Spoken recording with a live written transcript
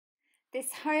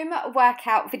This home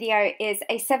workout video is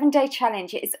a 7-day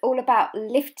challenge. It is all about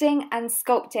lifting and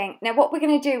sculpting. Now what we're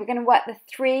going to do, we're going to work the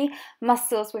three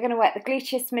muscles. We're going to work the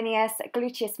gluteus minimus,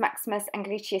 gluteus maximus and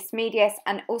gluteus medius,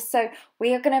 and also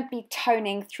we are going to be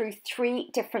toning through three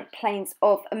different planes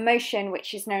of motion,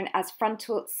 which is known as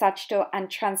frontal, sagittal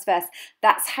and transverse.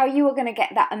 That's how you are going to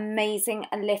get that amazing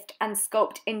lift and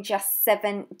sculpt in just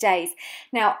 7 days.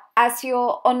 Now, as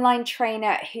your online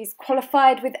trainer who's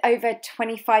qualified with over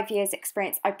 25 years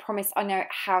experience, I promise I know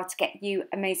how to get you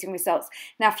amazing results.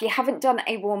 Now, if you haven't done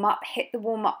a warm-up, hit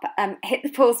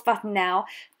the pause button now,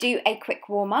 do a quick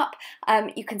warm-up.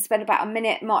 You can spend about a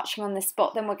minute marching on the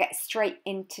spot, then we'll get straight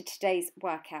into today's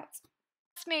workout.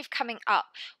 Move coming up,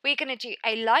 we're going to do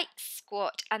a light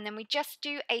squat and then we just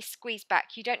do a squeeze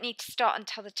back. You don't need to start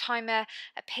until the timer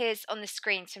appears on the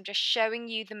screen, so I'm just showing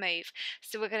you the move.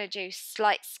 So we're going to do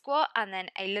slight squat and then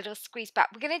a little squeeze back.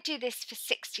 We're going to do this for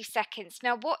 60 seconds.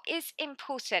 Now what is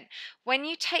important, when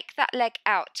you take that leg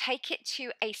out, take it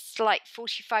to a slight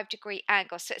 45-degree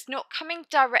angle, so it's not coming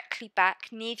directly back,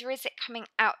 neither is it coming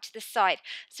out to the side,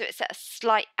 so it's at a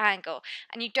slight angle,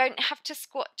 and you don't have to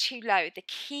squat too low. The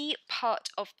key part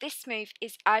of this move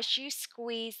is as you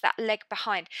squeeze that leg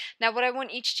behind. Now what I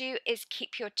want you to do is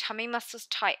keep your tummy muscles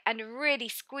tight and really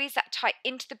squeeze that tight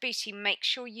into the booty. Make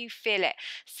sure you feel it.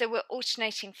 So we're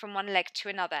alternating from one leg to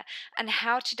another. And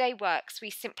how today works, we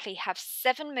simply have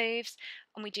 7 moves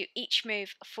and we do each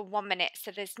move for 1 minute,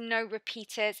 so there's no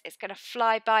repeaters. It's going to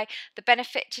fly by. The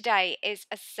benefit today is,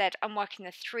 as I said, I'm working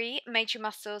the 3 major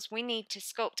muscles we need to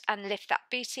sculpt and lift that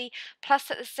booty, plus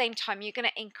at the same time you're going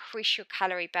to increase your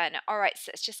calorie burn. Alright,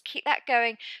 so let's just keep that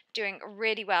going, doing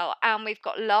really well, and we've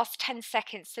got last 10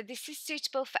 seconds, so this is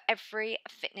suitable for every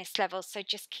fitness level, so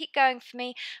just keep going for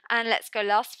me, and let's go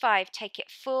last 5, take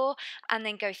it 4, and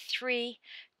then go 3,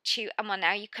 2 and 1.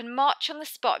 Now you can march on the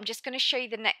spot. I'm just going to show you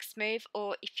the next move,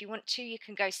 or if you want to you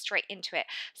can go straight into it.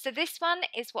 So this one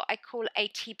is what I call a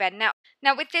T-bend.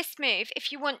 Now with this move,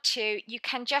 if you want to, you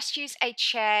can just use a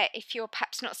chair. If you're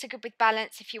perhaps not so good with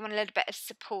balance, if you want a little bit of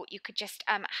support, you could just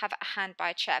have a hand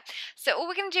by a chair. So all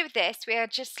we're going to do with this, we are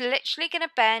just literally going to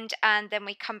bend and then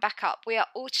we come back up. We are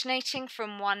alternating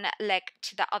from one leg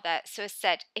to the other. So as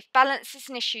said, if balance is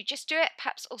an issue, just do it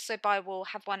perhaps also by a wall,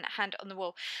 have one hand on the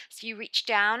wall. So you reach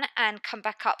down and come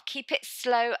back up. Keep it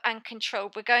slow and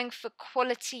controlled. We're going for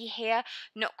quality here,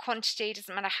 not quantity.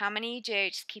 Doesn't matter how many you do,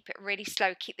 just keep it really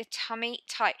slow. Keep the tummy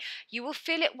tight. You will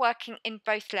feel it working in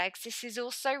both legs. This is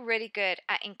also really good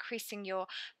at increasing your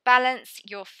balance,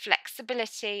 your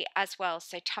flexibility as well.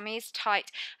 So tummy is tight,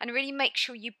 and really make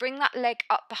sure you bring that leg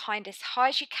up behind as high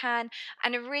as you can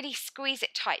and really squeeze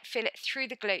it tight. Feel it through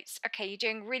the glutes. Okay, you're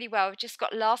doing really well. We've just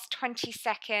got last 20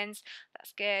 seconds.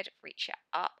 That's good. Reach it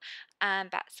up and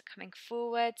back. So coming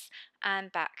forwards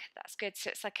and back. That's good. So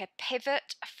it's like a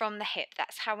pivot from the hip.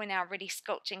 That's how we're now really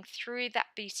sculpting through that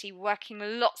booty, working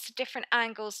lots of different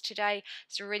angles today.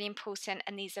 It's really important,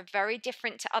 and these are very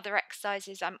different to other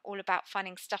exercises. I'm all about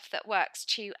finding stuff that works.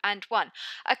 2 and 1.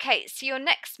 Okay, so your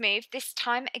next move, this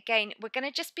time again we're going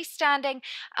to just be standing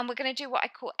and we're going to do what I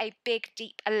call a big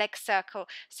deep leg circle.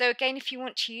 So again, if you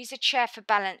want to use a chair for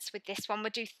balance with this one,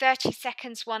 we'll do 30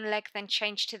 seconds one leg, then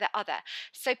change to the other.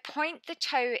 So point the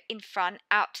toe in front,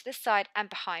 out to the side and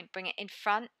behind. Bring it in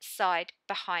front, side,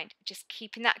 behind. Just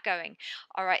keeping that going.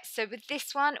 Alright, so with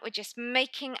this one, we're just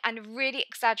making and really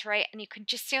exaggerate, and you can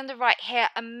just see on the right here,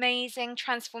 amazing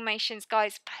transformations,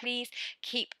 guys. Please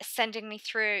keep sending me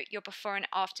through your before and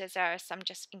afters. There are some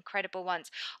just incredible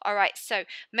ones. Alright, so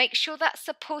make sure that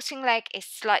supporting leg is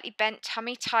slightly bent,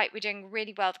 tummy tight. We're doing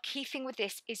really well. The key thing with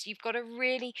this is you've got to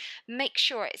really make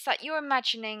sure it's like you're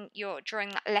imagining you're drawing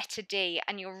that letter D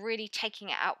and you're really taking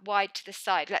it out wide to the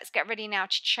side. Let's get ready now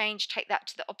to change. Take that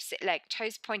to the opposite leg,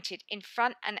 toes pointed in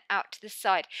front and out to the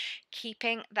side,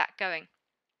 keeping that going.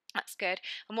 That's good.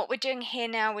 And what we're doing here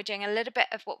now, we're doing a little bit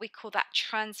of what we call that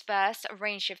transverse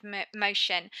range of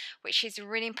motion, which is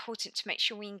really important to make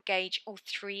sure we engage all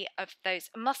 3 of those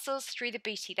muscles through the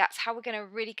booty. That's how we're going to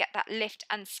really get that lift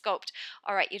and sculpt.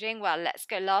 All right, you're doing well. Let's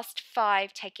go last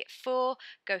 5, take it 4,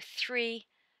 go 3,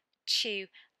 2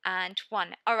 and 1.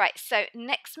 Alright, so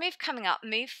next move coming up,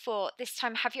 move 4. This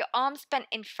time have your arms bent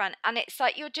in front, and it's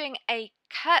like you're doing a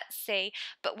curtsy,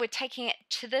 but we're taking it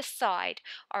to the side.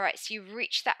 Alright, so you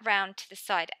reach that round to the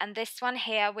side, and this one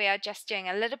here we are just doing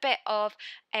a little bit of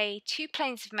a 2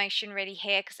 planes of motion really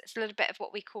here, because it's a little bit of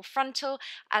what we call frontal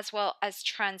as well as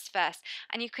transverse.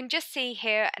 And you can just see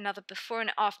here another before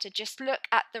and after. Just look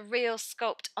at the real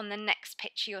sculpt on the next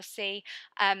picture you'll see.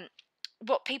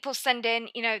 what people send in,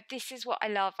 you know, this is what I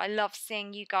love. I love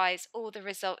seeing you guys, all the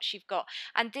results you've got.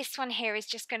 And this one here is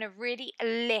just going to really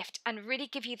lift and really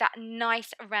give you that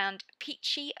nice round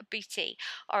peachy booty.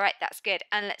 All right, that's good.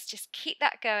 And let's just keep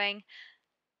that going.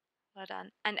 Well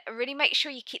done. And really make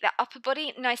sure you keep that upper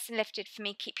body nice and lifted for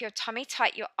me. Keep your tummy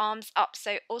tight, your arms up.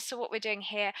 So also what we're doing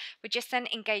here, we're just then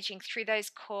engaging through those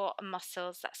core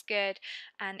muscles. That's good.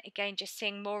 And again, just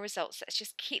seeing more results. Let's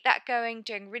just keep that going,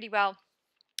 doing really well.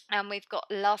 And we've got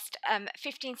last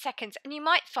 15 seconds, and you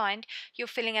might find you're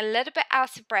feeling a little bit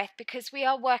out of breath because we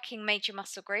are working major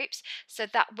muscle groups, so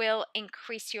that will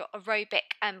increase your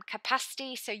aerobic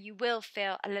capacity, so you will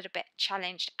feel a little bit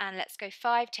challenged. And let's go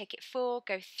 5, take it 4,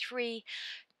 go 3,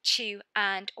 2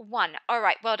 and 1. All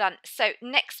right, well done. So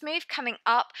next move coming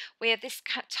up, this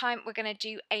time we're going to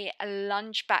do a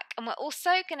lunge back, and we're also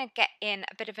going to get in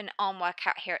a bit of an arm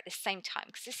workout here at the same time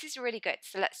because this is really good.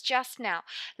 So let's just now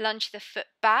lunge the foot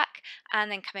back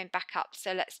and then coming back up.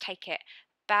 So let's take it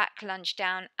back, lunge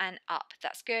down and up.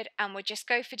 That's good. And we'll just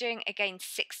go for doing again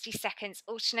 60 seconds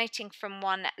alternating from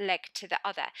one leg to the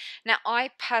other. Now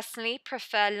I personally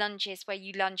prefer lunges where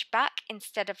you lunge back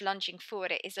instead of lunging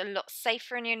forward. It is a lot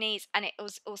safer on your knees, and it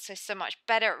is also so much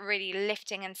better at really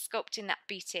lifting and sculpting that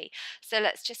booty. So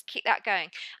let's just keep that going.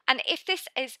 And if this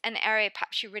is an area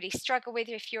perhaps you really struggle with,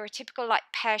 or if you're a typical like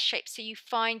pear shape, so you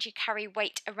find you carry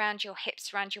weight around your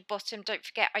hips, around your bottom, don't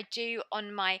forget I do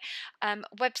on my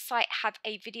website have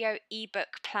a video ebook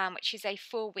plan, which is a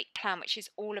 4-week plan, which is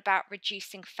all about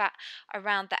reducing fat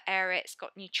around that area. It's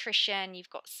got nutrition, you've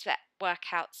got set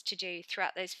workouts to do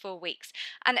throughout those 4 weeks.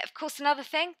 And of course, another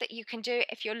thing that you can do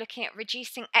if you're looking at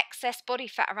reducing excess body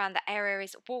fat around that area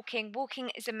is walking.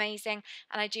 Walking is amazing,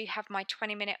 and I do have my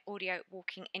 20-minute audio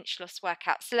walking inch loss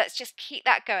workout. So let's just keep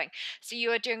that going. So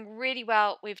you are doing really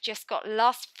well. We've just got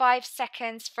last 5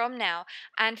 seconds from now,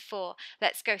 and 4.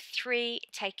 Let's go 3,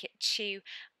 take it 2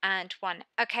 and 1.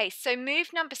 Okay, so move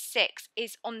number 6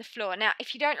 is on the floor. Now,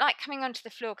 if you don't like coming onto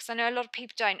the floor, because I know a lot of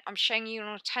people don't, I'm showing you an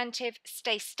alternative.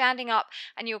 Stay standing up,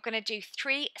 and you're going to do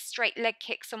 3 straight leg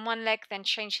kicks on one leg, then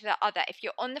change to the other. If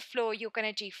you're on the floor, you're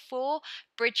going to do 4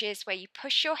 bridges where you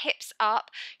push your hips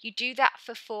up. You do that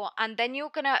for 4, and then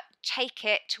you're going to take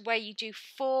it to where you do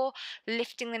 4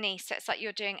 lifting the knee. So it's like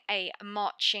you're doing a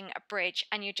marching bridge,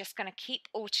 and you're just going to keep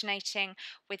alternating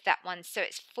with that one. So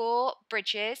it's 4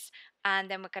 bridges,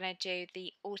 and then we're going to do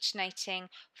the alternating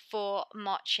 4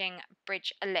 marching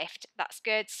bridge lift. That's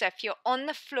good. So if you're on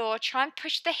the floor, try and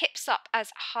push the hips up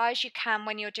as high as you can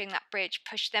when you're doing that bridge.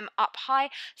 Push them up high,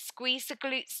 squeeze the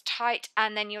glutes tight,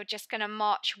 and then you're just going to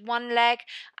march one leg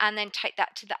and then take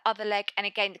that to the other leg. And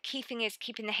again, the key thing is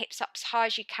keeping the hips up as high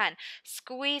as you can.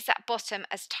 Squeeze that bottom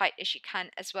as tight as you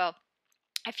can as well.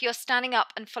 If you're standing up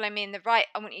and follow me in the right,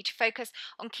 I want you to focus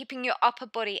on keeping your upper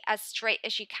body as straight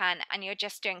as you can, and you're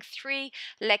just doing 3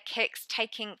 leg kicks,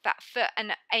 taking that foot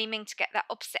and aiming to get that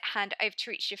opposite hand over to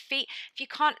reach your feet. If you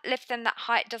can't lift them that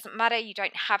high, it doesn't matter. You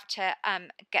don't have to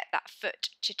get that foot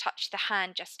to touch the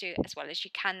hand. Just do as well as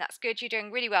you can. That's good. You're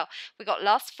doing really well. We got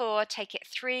last 4, take it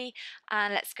 3,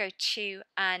 and let's go 2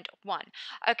 and 1.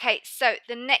 Okay, so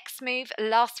the next move,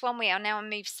 last one, we are now on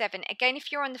move 7. Again,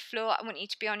 if you're on the floor, I want you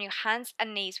to be on your hands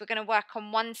and knees. We're going to work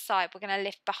on one side. We're going to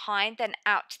lift behind, then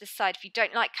out to the side. If you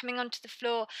don't like coming onto the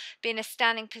floor, be in a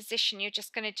standing position, you're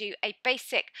just going to do a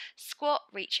basic squat,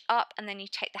 reach up, and then you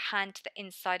take the hand to the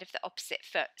inside of the opposite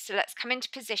foot. So let's come into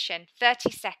position,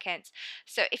 30 seconds.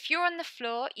 So if you're on the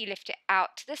floor, you lift it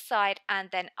out to the side and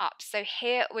then up. So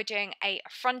here we're doing a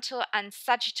frontal and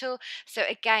sagittal. So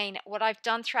again, what I've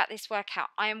done throughout this workout,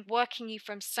 I am working you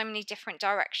from so many different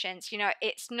directions. You know,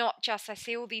 it's not just, I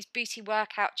see all these booty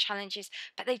workout challenges,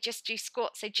 but they just do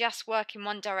squats. They just work in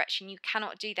one direction. You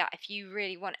cannot do that. If you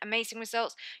really want amazing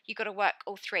results, you've got to work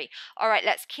all 3. All right,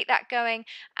 let's keep that going.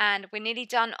 And we're nearly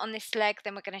done on this leg.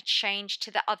 Then we're going to change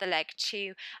to the other leg,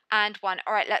 2 and 1.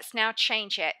 All right, let's now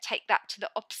change it. Take that to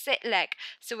the opposite leg.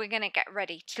 So we're going to get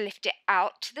ready to lift it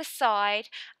out to the side,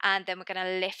 and then we're going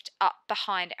to lift up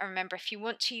behind. And remember, if you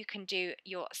want to, you can do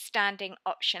your standing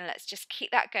option. Let's just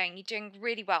keep that going. You're doing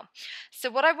really well.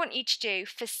 So what I want you to do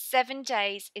for 7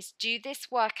 days is do this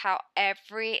workout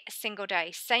every single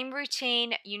day. Same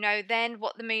routine, you know then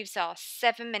what the moves are,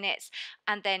 7 minutes,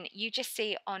 and then you just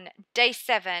see on day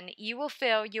 7, you will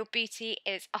feel your booty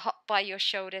is up by your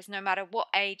shoulders. No matter what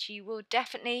age, you will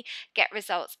definitely get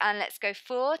results. And let's go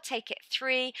 4, take it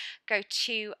 3, go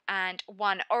 2 and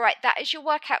 1. All right, that is your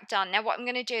workout done. Now what I'm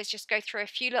going to do is just go through a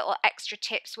few little extra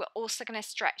tips. We're also going to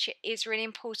stretch. It is really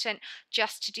important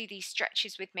just to do these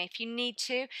stretches with me. If you need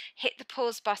to, hit the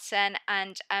pause button,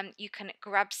 and you can can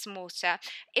grab some water.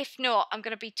 If not, I'm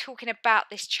going to be talking about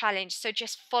this challenge, so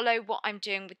just follow what I'm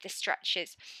doing with the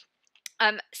stretches.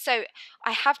 So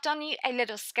I have done you a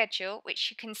little schedule,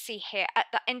 which you can see here at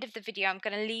the end of the video. I'm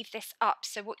going to leave this up.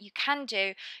 So what you can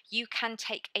do, you can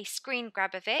take a screen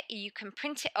grab of it, you can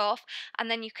print it off,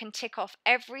 and then you can tick off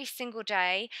every single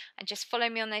day and just follow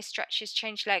me on those stretches,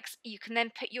 change legs. You can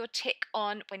then put your tick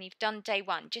on when you've done day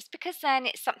one, just because then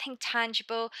it's something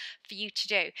tangible for you to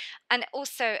do. And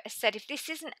also, as said, if this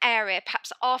is an area,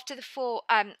 perhaps after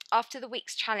the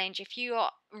week's challenge, if you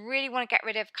really want to get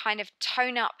rid of, kind of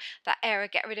tone up that area,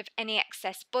 get rid of any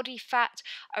excess body fat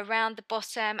around the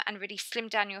bottom and really slim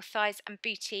down your thighs and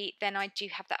booty, then I do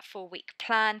have that 4-week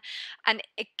plan. And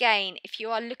again, if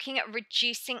you are looking at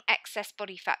reducing excess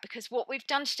body fat, because what we've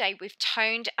done today, we've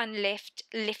toned and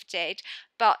lifted,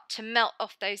 but to melt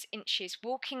off those inches,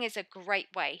 walking is a great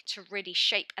way to really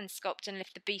shape and sculpt and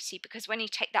lift the booty, because when you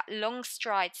take that long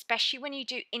stride, especially when you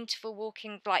do interval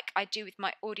walking like I do with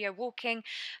my audio walking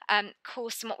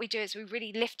course, and what we do is we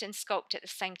really lift and sculpt at the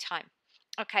same time.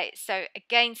 Okay, so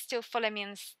again, still follow me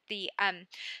on the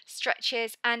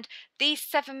stretches, and these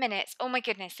 7 minutes, oh my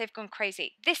goodness, they've gone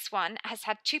crazy. This one has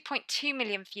had 2.2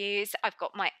 million views. I've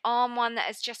got my arm one that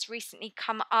has just recently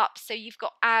come up. So you've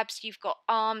got abs, you've got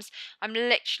arms. I'm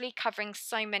literally covering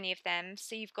so many of them.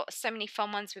 So you've got so many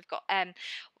fun ones. We've got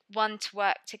one to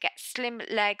work to get slim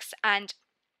legs. And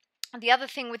the other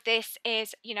thing with this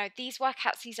is, you know, these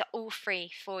workouts, these are all free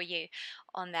for you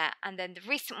on there. And then the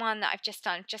recent one that I've just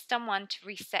done one to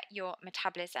reset your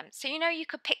metabolism. So, you know, you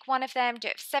could pick one of them, do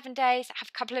it for 7 days, have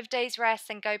a couple of days rest,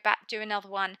 and go back, do another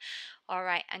one. All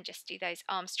right, and just do those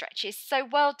arm stretches. So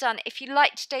well done. If you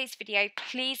liked today's video,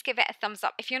 please give it a thumbs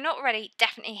up. If you're not already,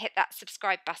 definitely hit that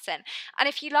subscribe button. And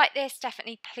if you like this,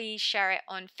 definitely please share it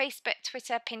on Facebook,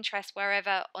 Twitter, Pinterest,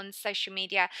 wherever on social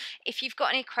media. If you've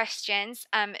got any questions,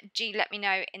 do let me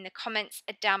know in the comments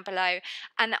down below.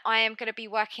 And I am going to be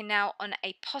working now on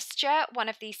a posture, one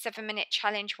of these 7-minute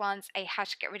challenge ones, a how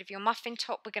to get rid of your muffin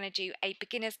top. We're going to do a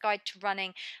beginner's guide to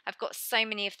running. I've got so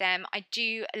many of them. I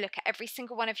do look at every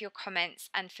single one of your comments,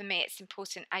 and for me it's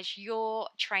important as your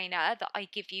trainer that I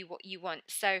give you what you want.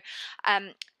 So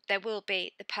there will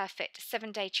be the perfect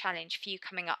 7-day challenge for you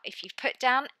coming up. If you've put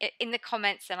down it in the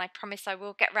comments, then I promise I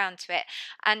will get round to it.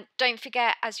 And don't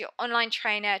forget, as your online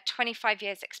trainer, 25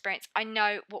 years experience, I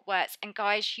know what works. And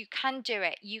guys, you can do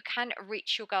it. You can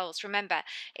reach your goals. Remember,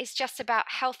 it's just about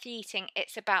healthy eating.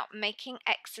 It's about making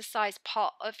exercise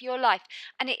part of your life.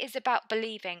 And it is about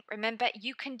believing. Remember,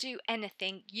 you can do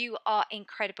anything. You are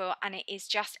incredible. And it is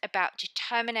just about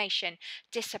determination,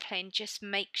 discipline. Just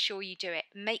make sure you do it.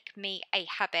 Make me a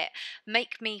habit.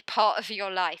 Make me part of your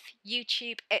life.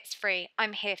 YouTube, it's free.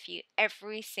 I'm here for you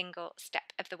every single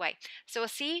step of the way. So I'll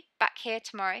see you back here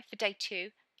tomorrow for day 2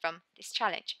 from this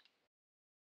challenge.